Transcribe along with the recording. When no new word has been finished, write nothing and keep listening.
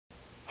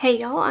Hey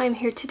y'all, I'm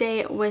here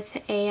today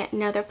with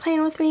another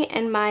plan with me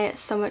and my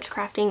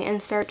SewMuchCrafting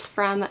inserts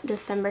from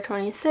December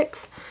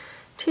 26th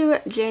to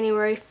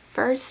January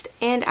 1st,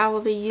 and I will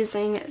be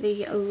using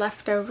the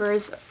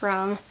leftovers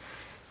from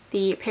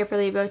the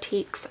Paperly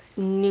Boutique's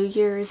New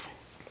Year's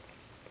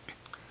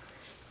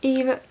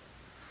Eve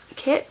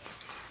kit,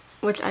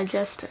 which I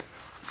just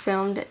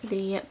filmed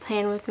the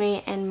plan with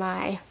me and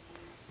my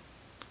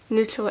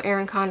neutral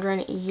Erin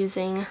Condren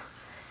using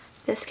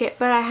this kit,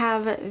 but I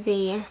have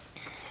the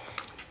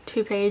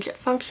 2-page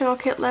functional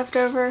kit left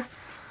over,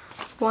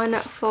 1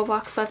 full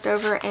box left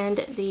over,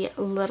 and the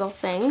little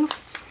things,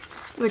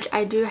 which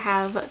I do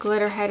have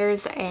glitter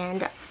headers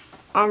and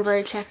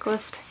ombre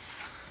checklist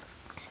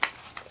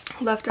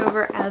left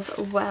over as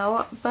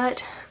well,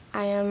 but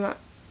I am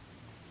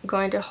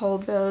going to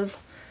hold those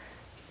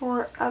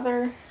for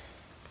other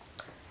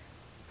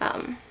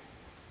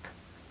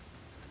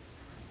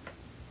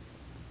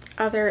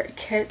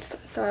kits,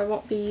 so I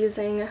won't be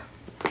using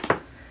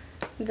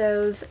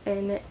those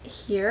in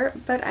here.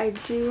 But I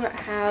do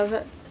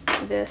have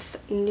this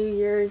New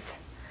Year's,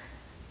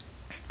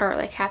 or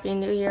like Happy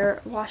New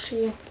Year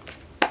washi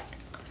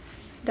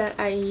that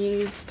I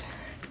used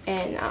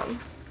in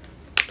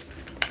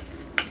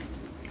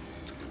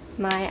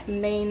my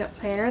main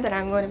planner that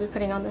I'm going to be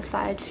putting on the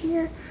sides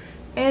here,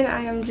 and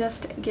I am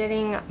just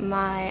getting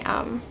my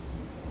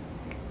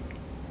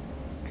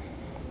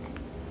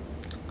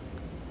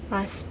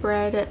my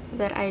spread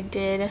that I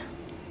did,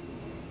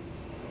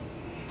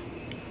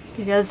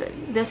 because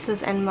this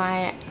is in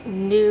my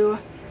new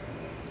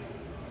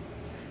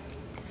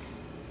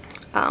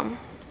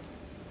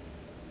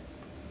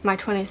my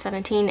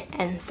 2017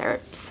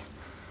 inserts.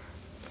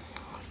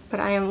 But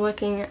I am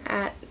looking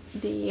at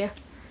the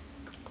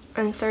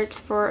inserts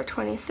for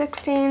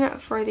 2016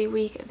 for the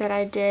week that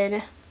I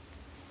did,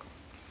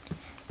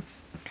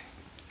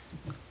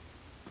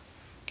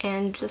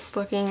 and just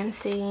looking and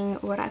seeing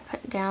what I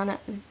put down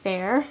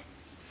there.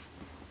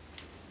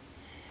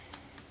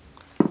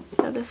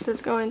 So this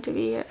is going to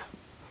be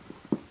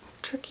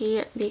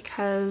tricky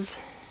because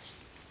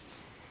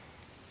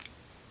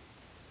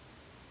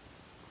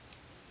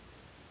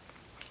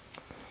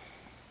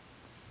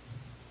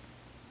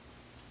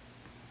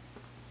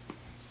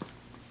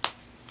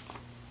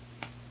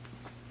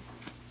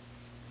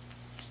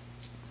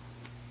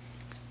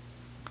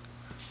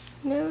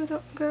no,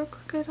 don't go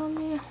crooked on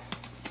me.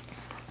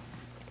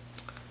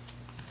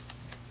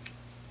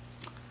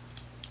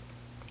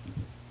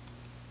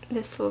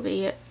 This will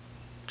be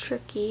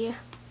tricky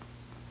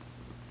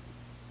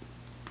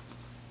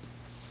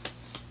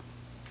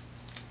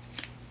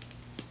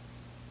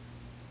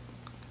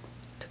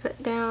to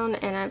put down,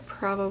 and I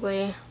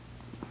probably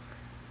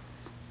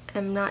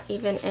am not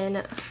even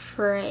in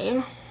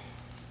frame.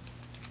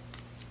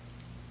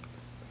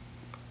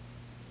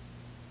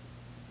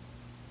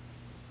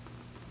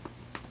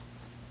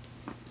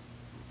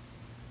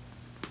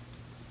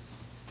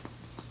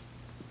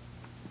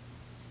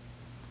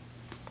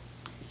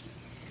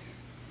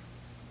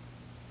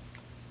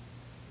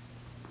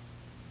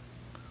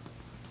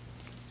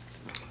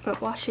 But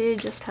washi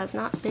just has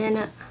not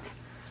been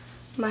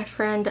my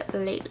friend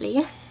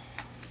lately.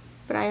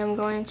 But I am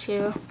going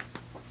to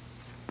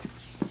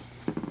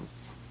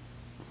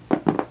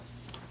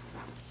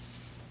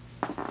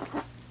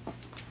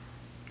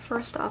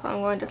first off,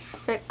 I'm going to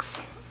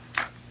fix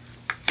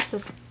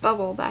this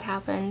bubble that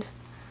happened.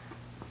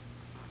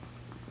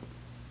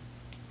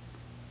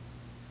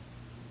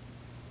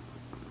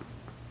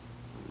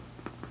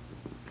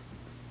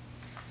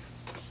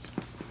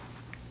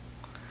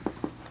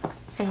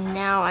 And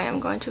now I am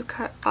going to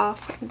cut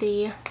off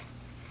the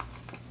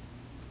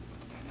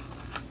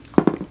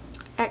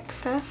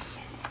excess.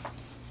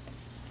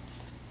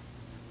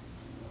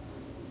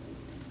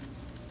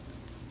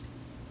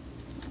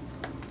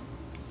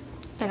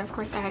 And of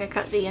course I had to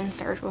cut the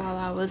insert while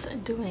I was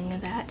doing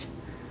that,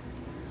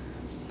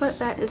 but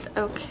that is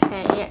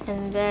okay.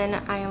 And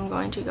then I am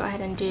going to go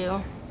ahead and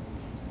do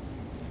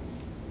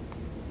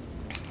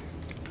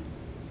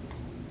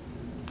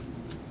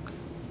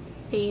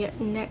the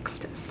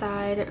next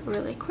side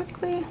really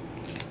quickly.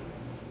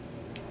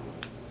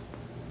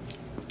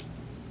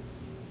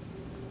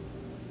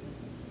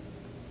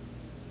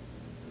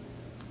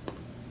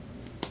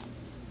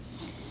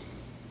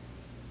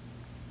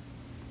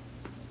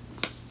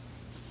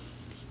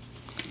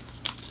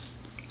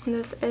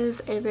 This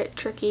is a bit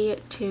tricky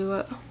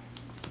to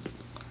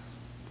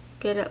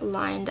get it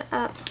lined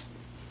up.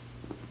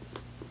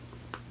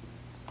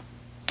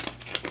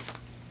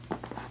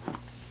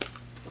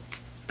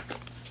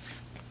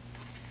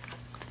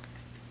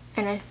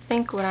 And I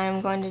think what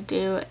I'm going to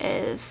do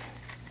is,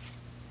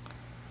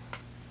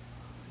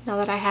 now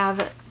that I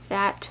have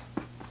that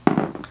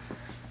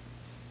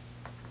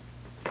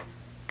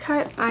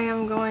cut, I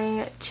am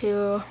going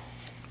to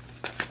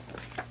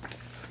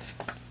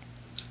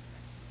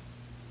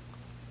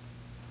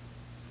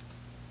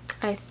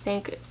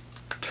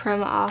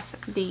trim off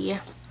the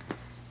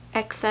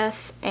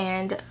excess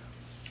and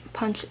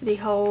punch the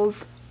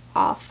holes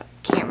off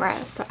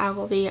camera. So I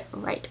will be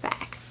right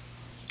back.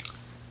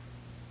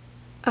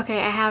 Okay,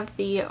 I have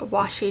the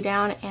washi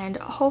down and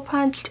hole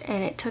punched,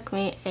 and it took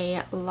me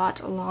a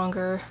lot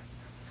longer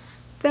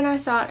than I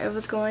thought it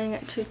was going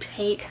to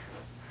take.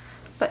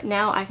 But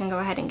now I can go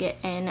ahead and get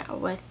in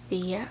with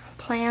the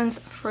plans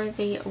for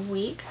the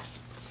week.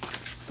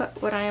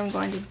 But what I am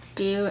going to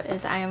do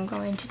is I am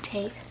going to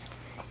take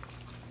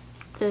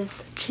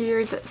this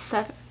Cheers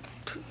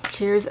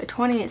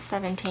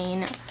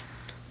 2017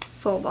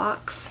 full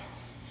box,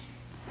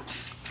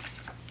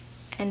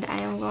 and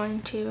I am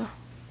going to,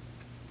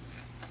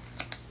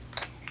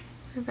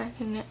 if I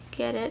can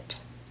get it,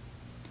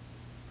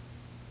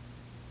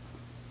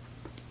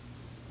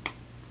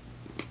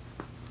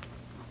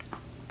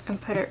 and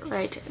put it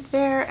right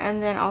there,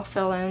 and then I'll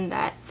fill in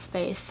that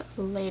space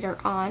later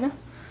on.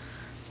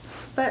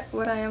 But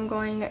what I am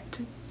going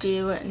to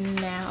do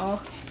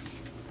now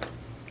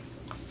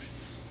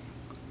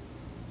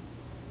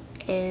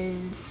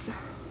is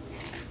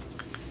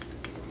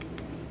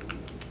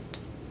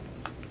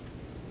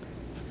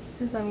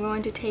I'm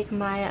going to take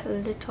my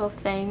little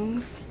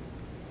things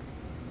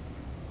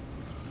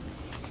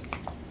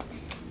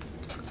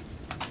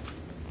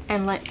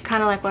and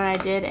kind of like what I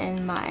did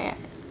in my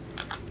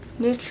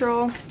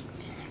neutral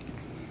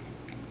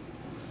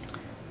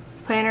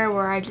planner,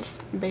 where I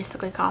just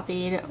basically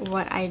copied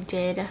what I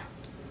did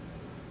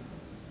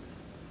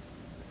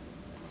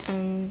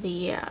in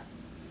the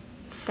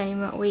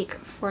same week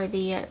for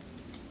the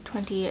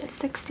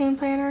 2016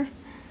 planner.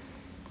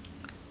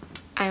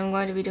 I am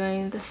going to be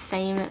doing the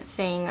same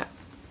thing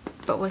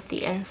but with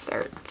the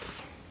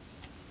inserts.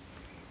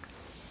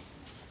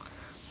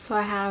 So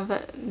I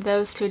have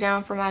those two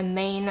down for my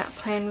main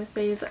plan with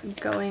these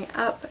going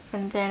up,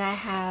 and then I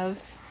have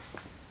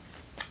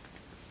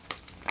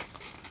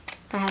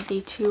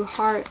the two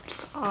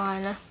hearts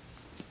on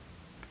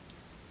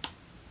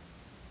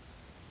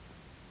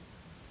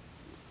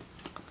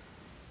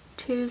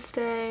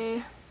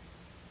Tuesday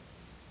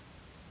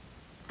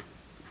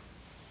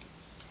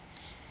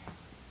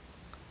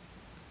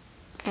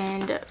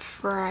and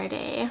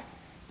Friday.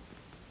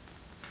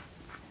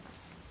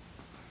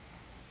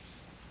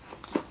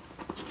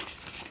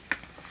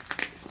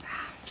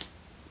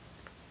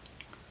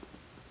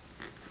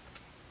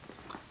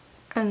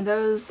 And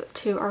those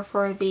two are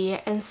for the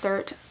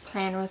insert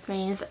plan with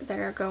me's that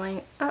are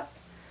going up.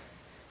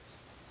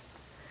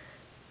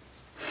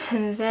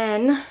 And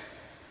then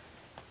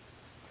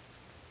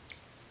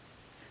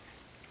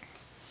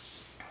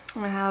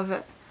I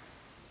have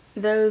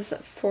those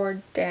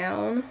four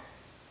down.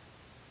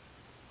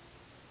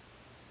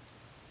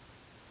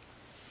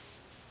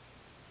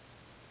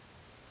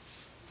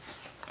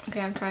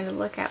 Okay, I'm trying to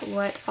look at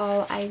what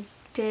all I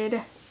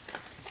did.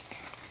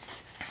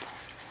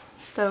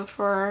 So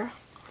for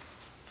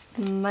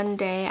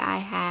Monday I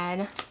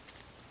had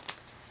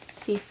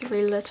the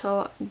three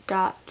little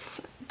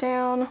dots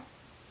down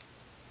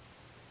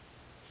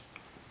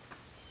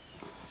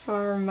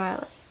for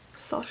my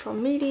social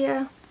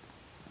media.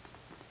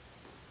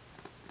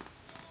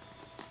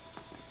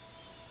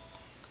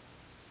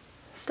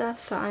 Stuff,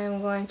 so I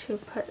am going to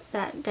put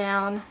that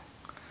down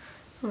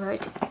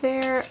right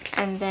there,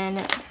 and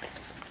then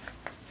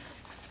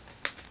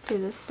do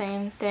the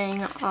same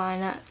thing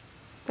on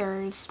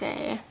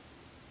Thursday.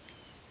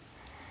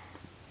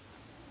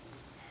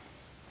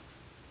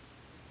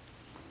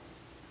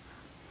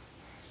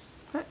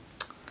 But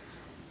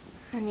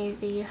I need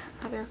the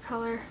other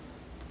color.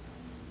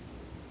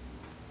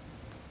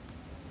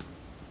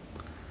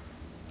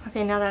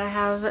 Okay, now that I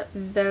have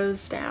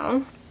those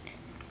down,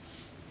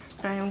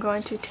 I am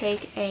going to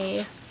take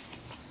a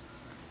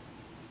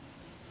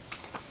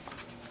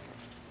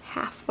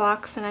half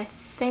box, and I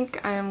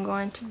think I am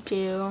going to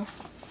do,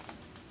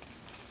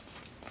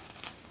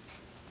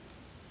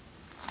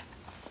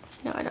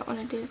 no, I don't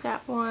want to do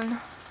that one.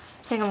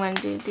 I think I'm going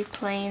to do the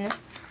plain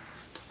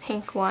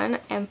pink one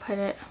and put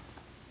it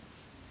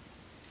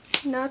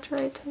not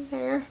right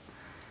there,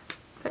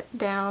 but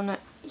down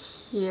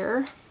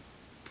here.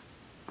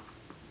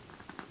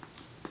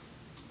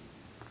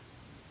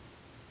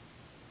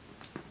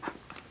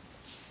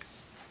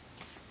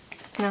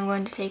 And I'm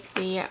going to take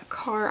the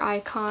car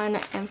icon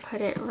and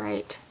put it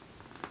right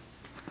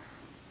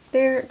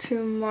there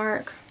to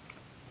mark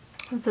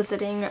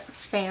visiting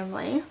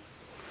family.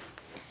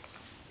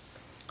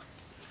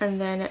 And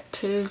then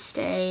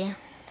Tuesday,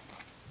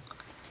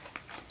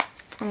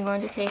 I'm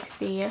going to take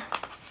the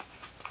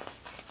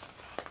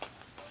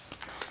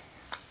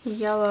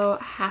yellow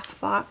half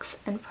box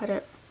and put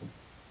it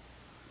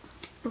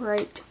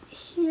right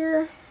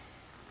here.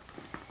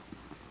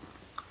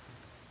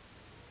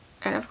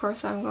 And of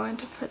course I'm going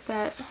to put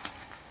that,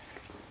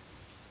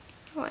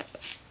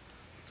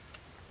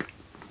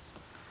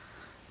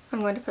 I'm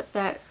going to put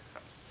that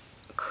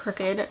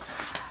crooked,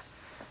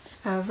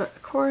 of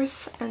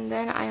course, and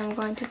then I am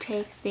going to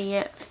take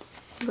the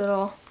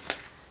little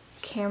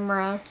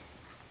camera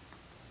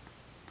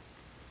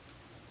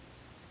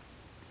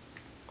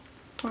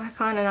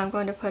icon and I'm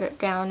going to put it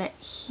down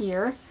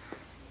here,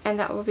 and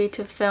that will be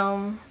to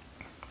film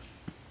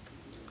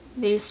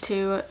these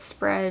two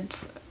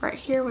spreads right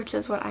here, which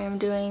is what I am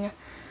doing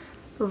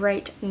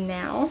right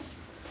now.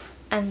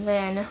 And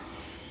then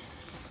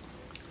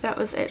that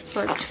was it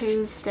for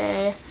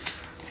Tuesday.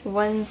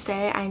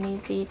 Wednesday, I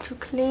need the to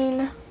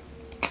clean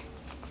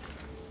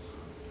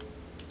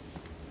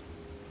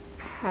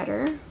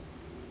header.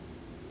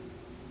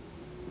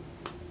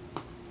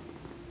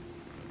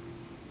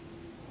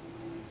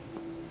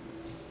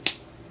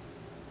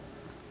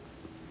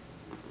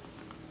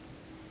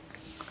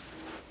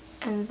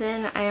 And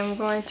then I am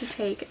going to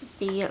take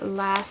the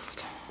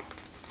last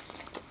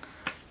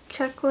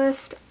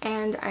checklist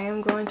and I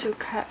am going to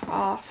cut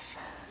off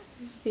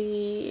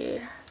the,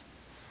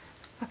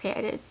 okay,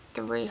 I did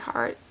 3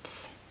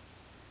 hearts.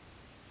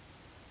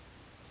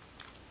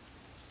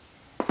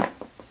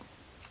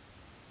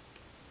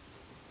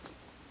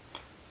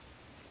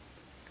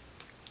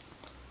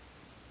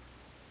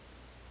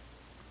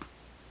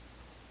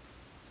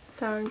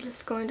 So I'm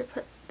just going to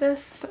put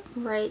this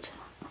right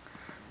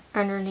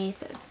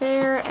underneath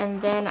there,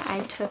 and then I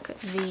took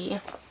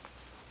the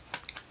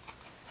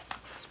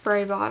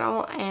spray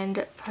bottle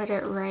and put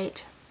it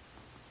right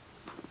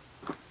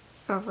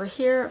over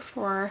here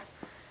for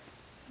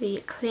the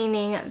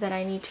cleaning that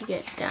I need to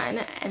get done.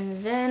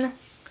 And then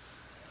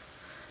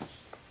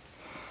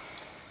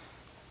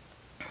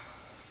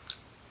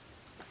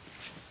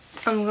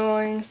I'm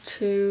going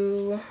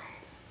to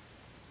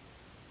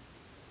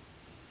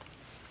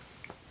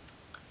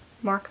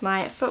mark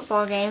my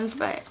football games,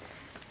 but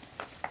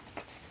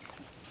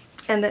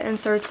and the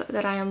inserts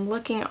that I am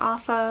looking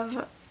off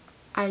of,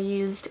 I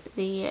used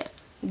the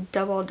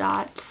double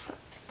dots,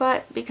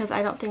 but because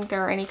I don't think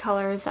there are any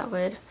colors that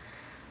would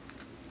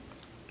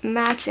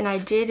match, and I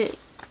did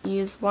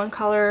use one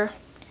color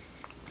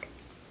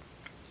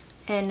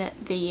in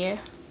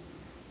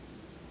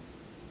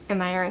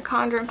my Erin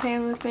Condren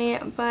pan with me,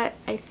 but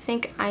I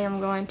think I am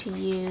going to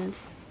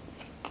use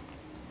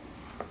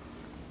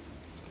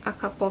a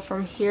couple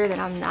from here that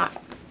I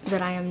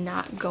am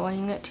not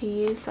going to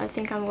use. So I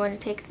think I'm going to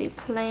take the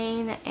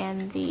plain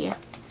and the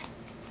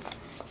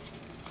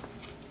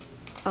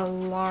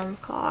alarm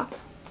clock.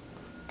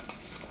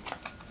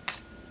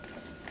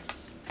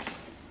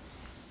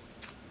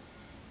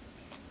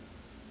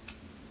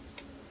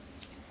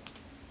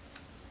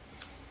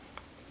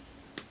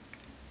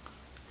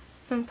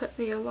 And put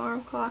the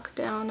alarm clock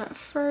down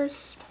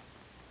first.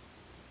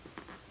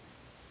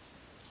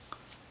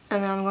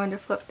 And then I'm going to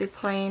flip the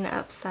plain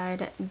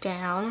upside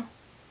down.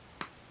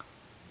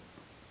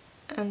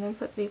 And then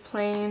put the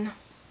plain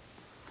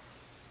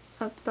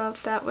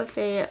above that with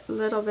a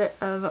little bit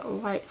of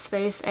white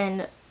space.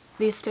 And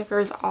these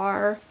stickers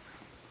are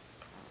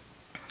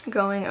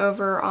going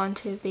over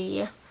onto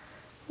the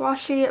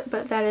washi,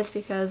 but that is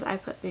because I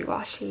put the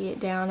washi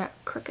down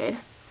crooked.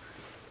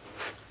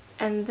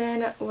 And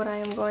then what I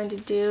am going to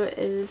do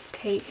is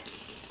take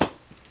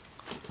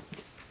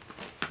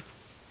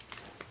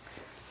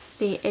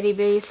the Itty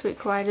Bitty Sweet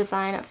Kawaii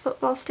Design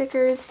football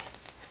stickers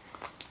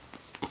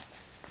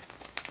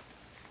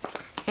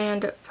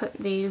and put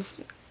these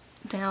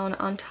down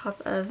on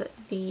top of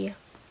the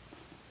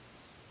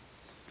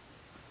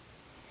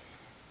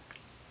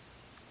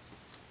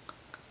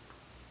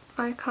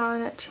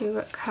icon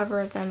to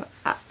cover them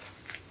up.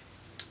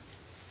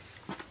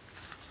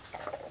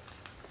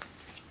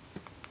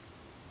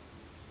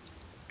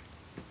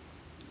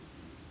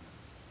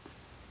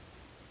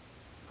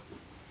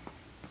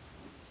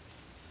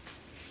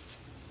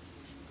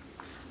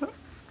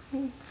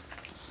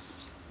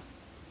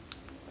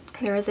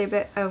 There is a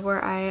bit of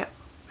where I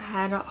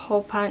had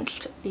hole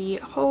punched the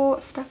hole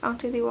stuck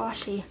onto the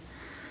washi.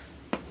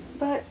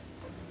 But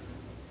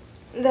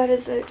that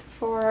is it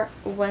for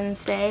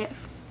Wednesday.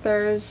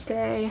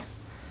 Thursday,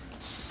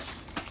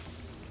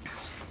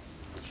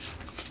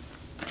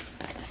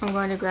 I'm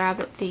going to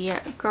grab the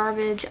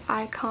garbage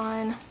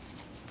icon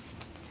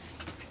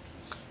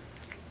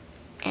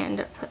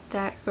and put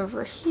that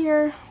over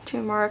here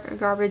to mark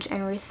garbage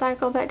and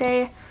recycle that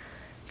day.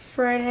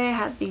 Friday, I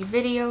have the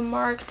video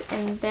marked,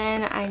 and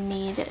then I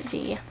need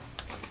the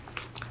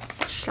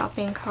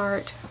shopping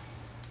cart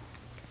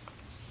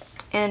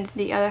and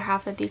the other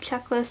half of the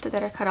checklist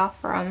that I cut off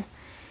from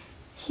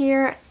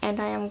here, and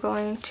I am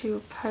going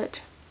to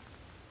put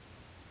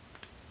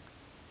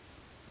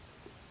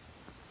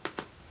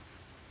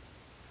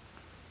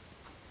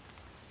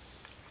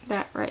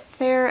that right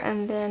there,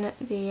 and then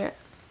the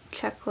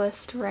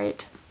checklist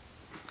right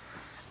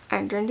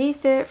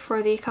underneath it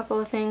for the couple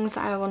of things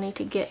I will need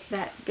to get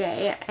that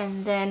day.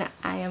 And then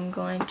I am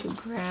going to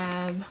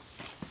grab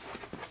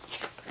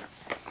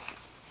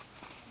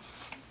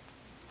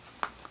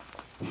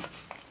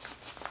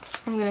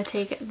I'm going to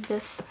take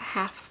this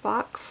half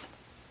box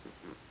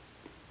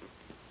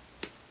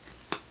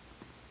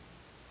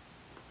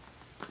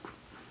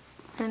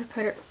and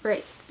put it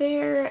right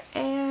there,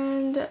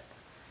 and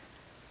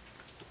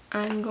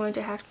I'm going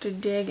to have to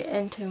dig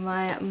into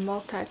my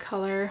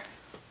multicolor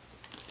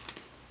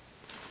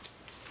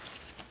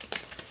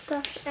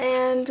stuff,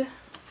 and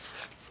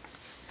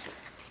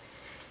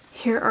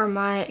here are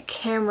my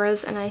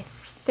cameras, and I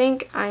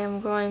think I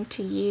am going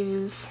to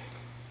use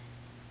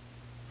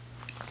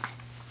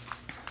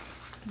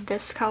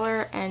this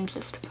color and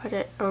just put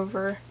it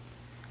over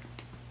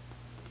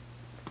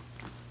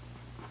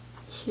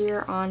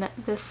here on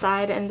this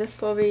side, and this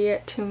will be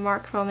to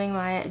mark filming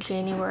my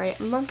January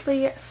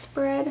monthly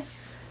spread.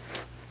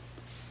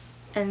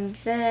 And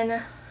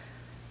then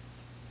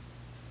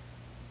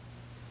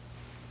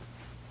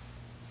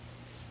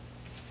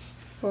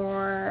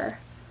for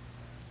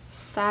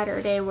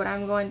Saturday, what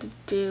I'm going to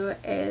do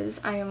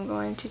is I am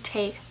going to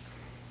take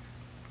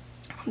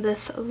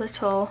this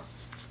little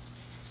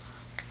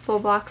full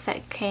box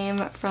that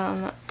came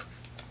from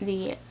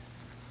the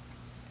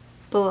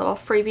little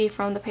freebie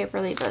from the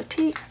Paperly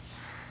Boutique,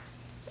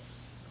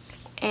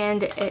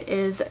 and it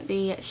is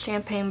the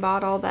champagne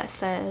bottle that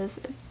says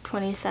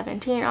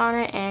 2017 on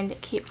it and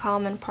keep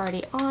calm and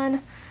party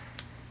on.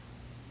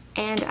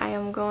 And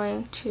I'm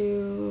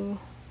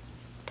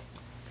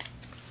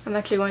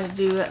actually going to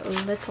do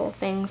little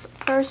things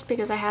first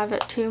because I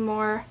have 2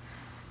 more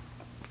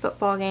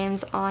football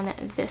games on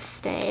this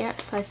day.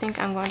 So I think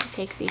I'm going to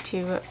take the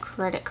 2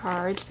 credit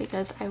cards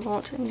because I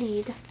won't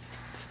need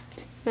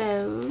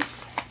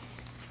those.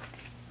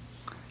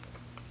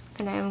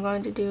 And I am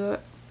going to do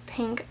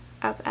pink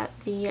up at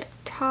the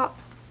top,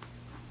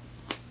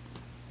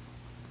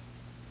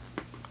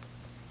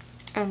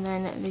 and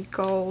then the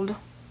gold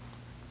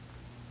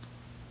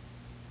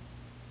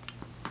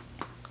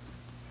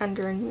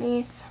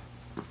underneath,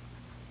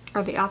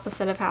 or the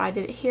opposite of how I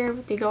did it here,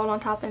 with the gold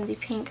on top and the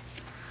pink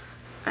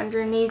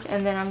underneath.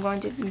 And then I'm going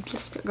to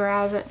just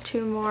grab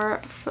 2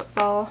 more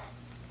football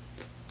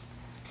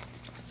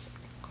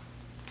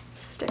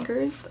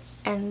stickers,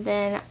 and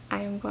then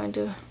I am going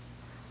to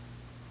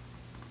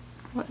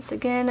once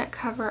again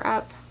cover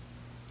up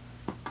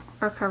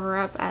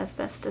as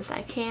best as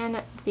I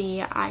can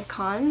the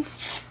icons.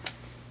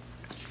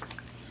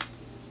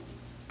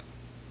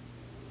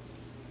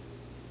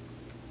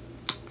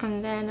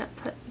 And then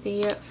put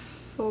the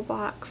full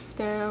box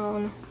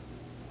down.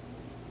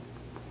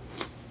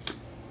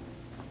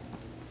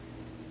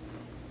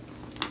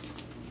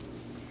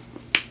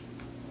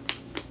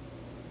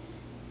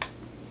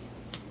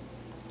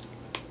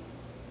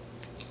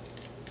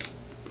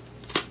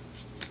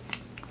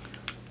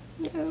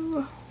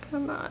 No,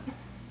 come on.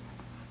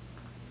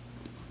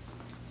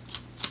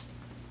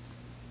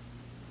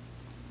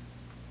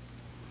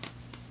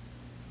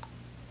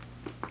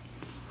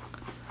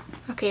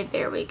 Okay,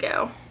 there we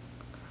go.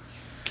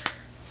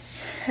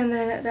 And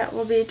then that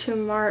will be to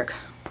mark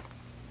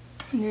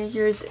New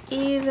Year's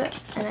Eve.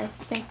 And I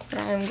think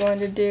what I'm going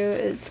to do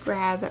is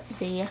grab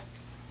the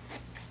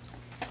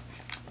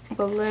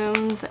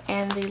balloons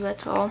and the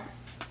little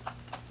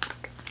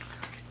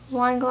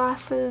wine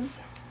glasses.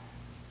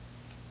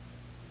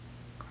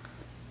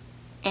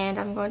 And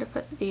I'm going to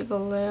put the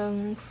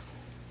balloons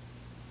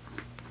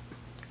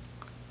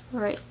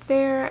right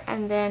there,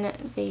 and then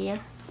the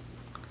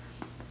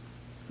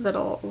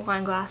little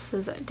wine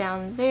glasses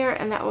down there,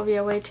 and that will be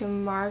a way to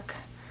mark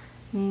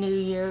New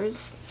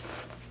Year's,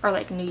 or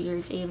like New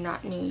Year's Eve,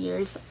 not New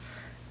Year's.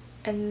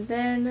 And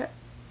then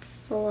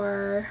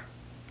that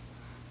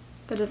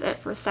is it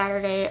for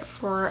Saturday.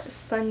 For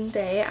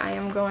Sunday, I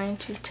am going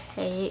to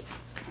take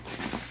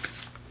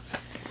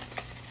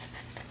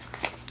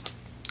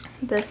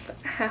this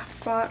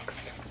half box,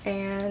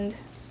 and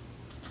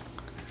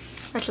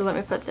actually let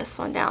me put this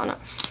one down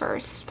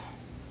first.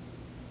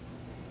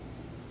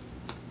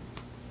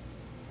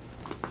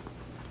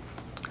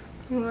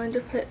 I'm going to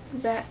put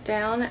that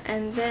down,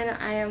 and then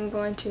I am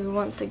going to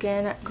once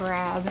again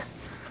grab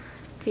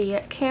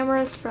the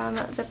cameras from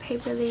the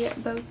Paperly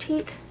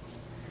Boutique,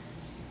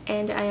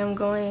 and I am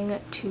going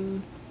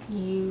to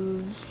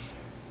use,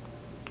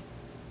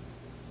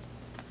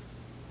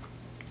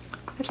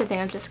 actually I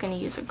think I'm just going to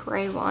use a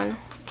gray one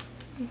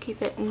and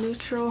keep it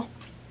neutral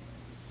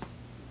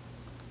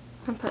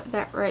and put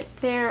that right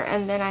there.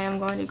 And then I am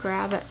going to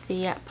grab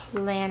the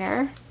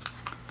planner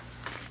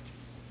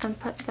and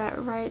put that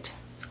right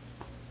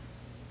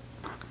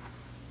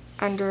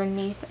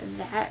underneath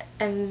that.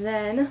 And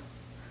then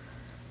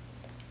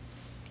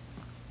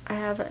I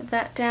have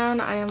that down.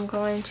 I am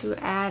going to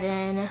add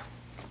in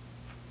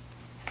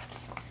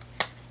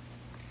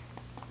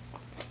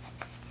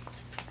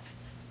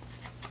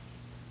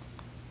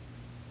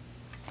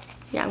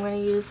I'm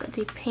going to use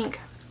the pink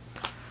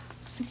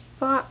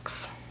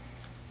box,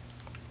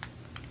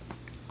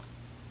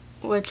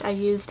 which I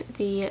used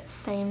the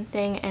same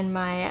thing in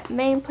my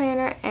main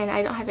planner, and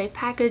I don't have a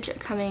package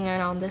coming in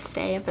on this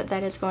day, but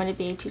that is going to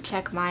be to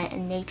check my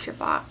nature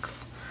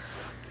box.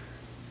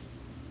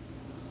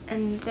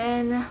 And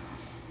then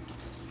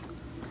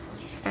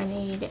I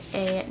need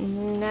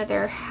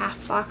another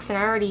half box, and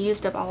I already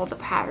used up all the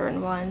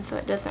pattern ones, so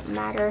it doesn't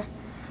matter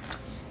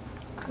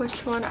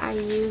which one I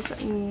use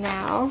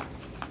now.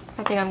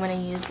 I think I'm going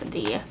to use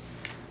the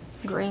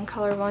green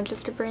color one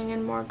just to bring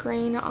in more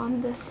green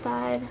on this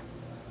side.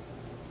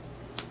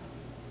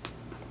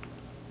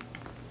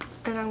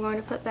 And I'm going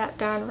to put that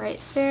down right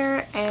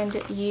there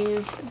and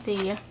use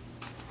the,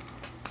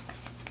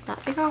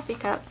 not the coffee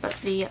cup, but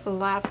the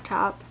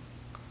laptop.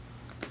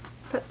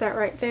 Put that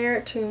right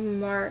there to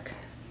mark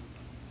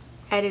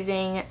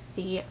editing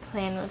the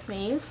plan with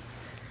me's.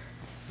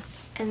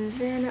 And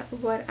then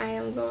what I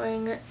am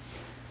going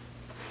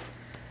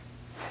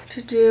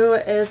to do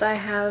is I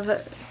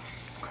have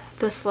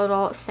this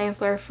little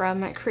sampler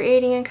from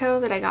Creating&Co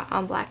that I got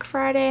on Black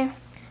Friday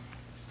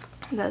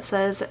that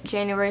says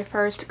January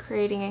 1st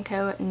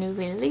Creating&Co new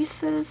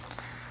releases.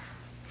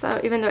 So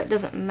even though it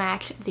doesn't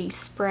match the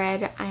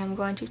spread, I am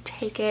going to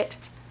take it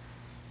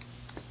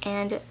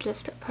and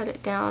just put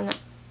it down,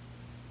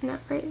 not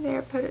right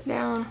there, put it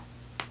down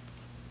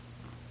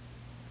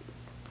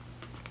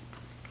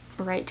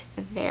right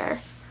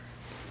there.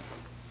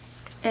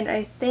 And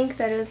I think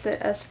that is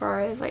it as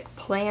far as like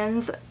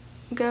plans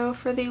go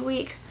for the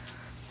week.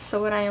 So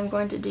what I am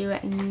going to do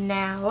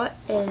now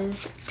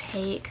is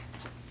take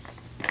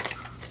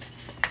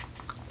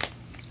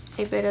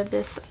a bit of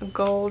this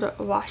gold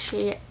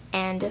washi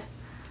and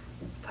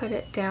put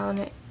it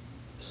down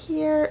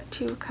here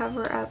to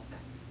cover up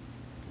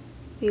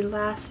the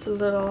last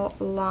little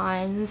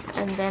lines,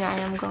 and then I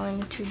am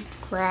going to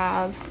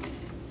grab,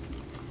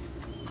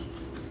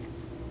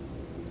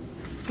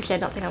 actually I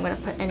don't think I'm going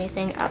to put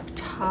anything up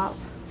top,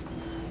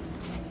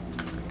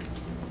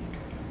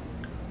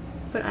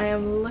 but I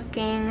am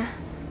looking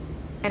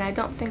and I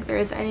don't think there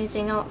is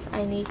anything else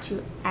I need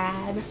to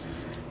add.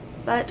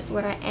 But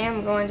what I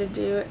am going to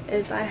do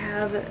is I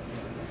have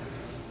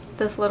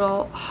this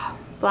little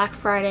Black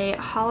Friday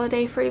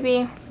holiday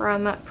freebie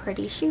from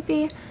Pretty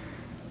Sheepy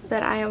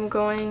that I am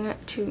going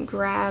to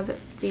grab,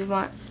 the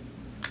one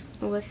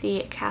with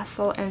the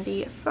castle and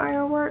the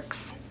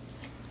fireworks.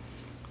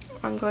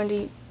 I'm going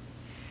to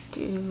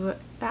do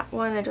that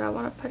one. Do I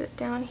want to put it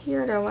down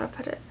here? Do I want to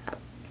put it up?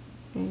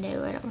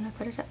 No, I don't want to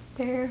put it up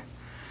there.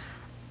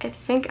 I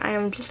think I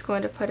am just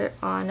going to put it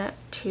on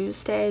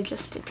Tuesday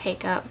just to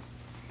take up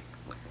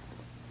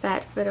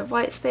that bit of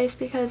white space,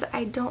 because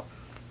I don't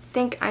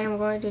think I am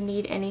going to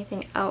need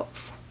anything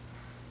else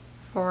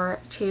for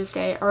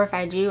Tuesday, or if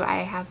I do, I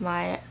have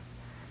my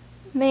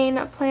main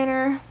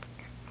planner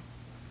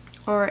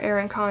or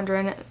Erin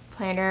Condren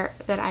planner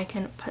that I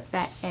can put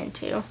that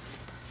into.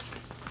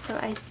 So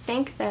I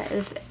think that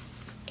is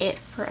it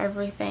for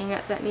everything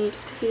that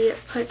needs to be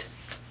put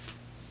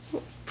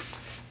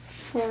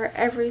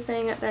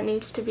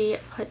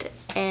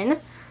in.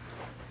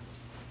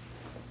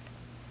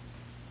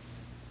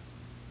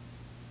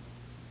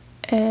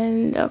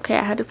 And okay,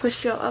 I had to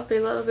push y'all up a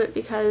little bit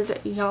because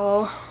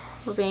y'all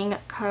were being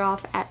cut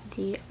off at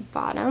the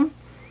bottom.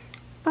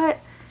 But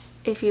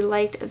if you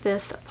liked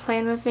this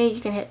plan with me,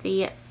 you can hit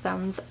the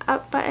thumbs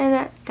up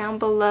button down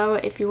below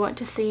if you want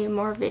to see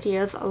more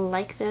videos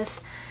like this.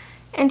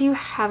 And you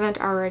haven't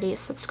already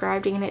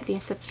subscribed, you can hit the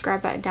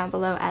subscribe button down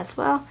below as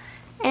well.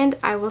 And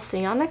I will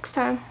see y'all next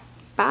time.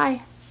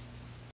 Bye!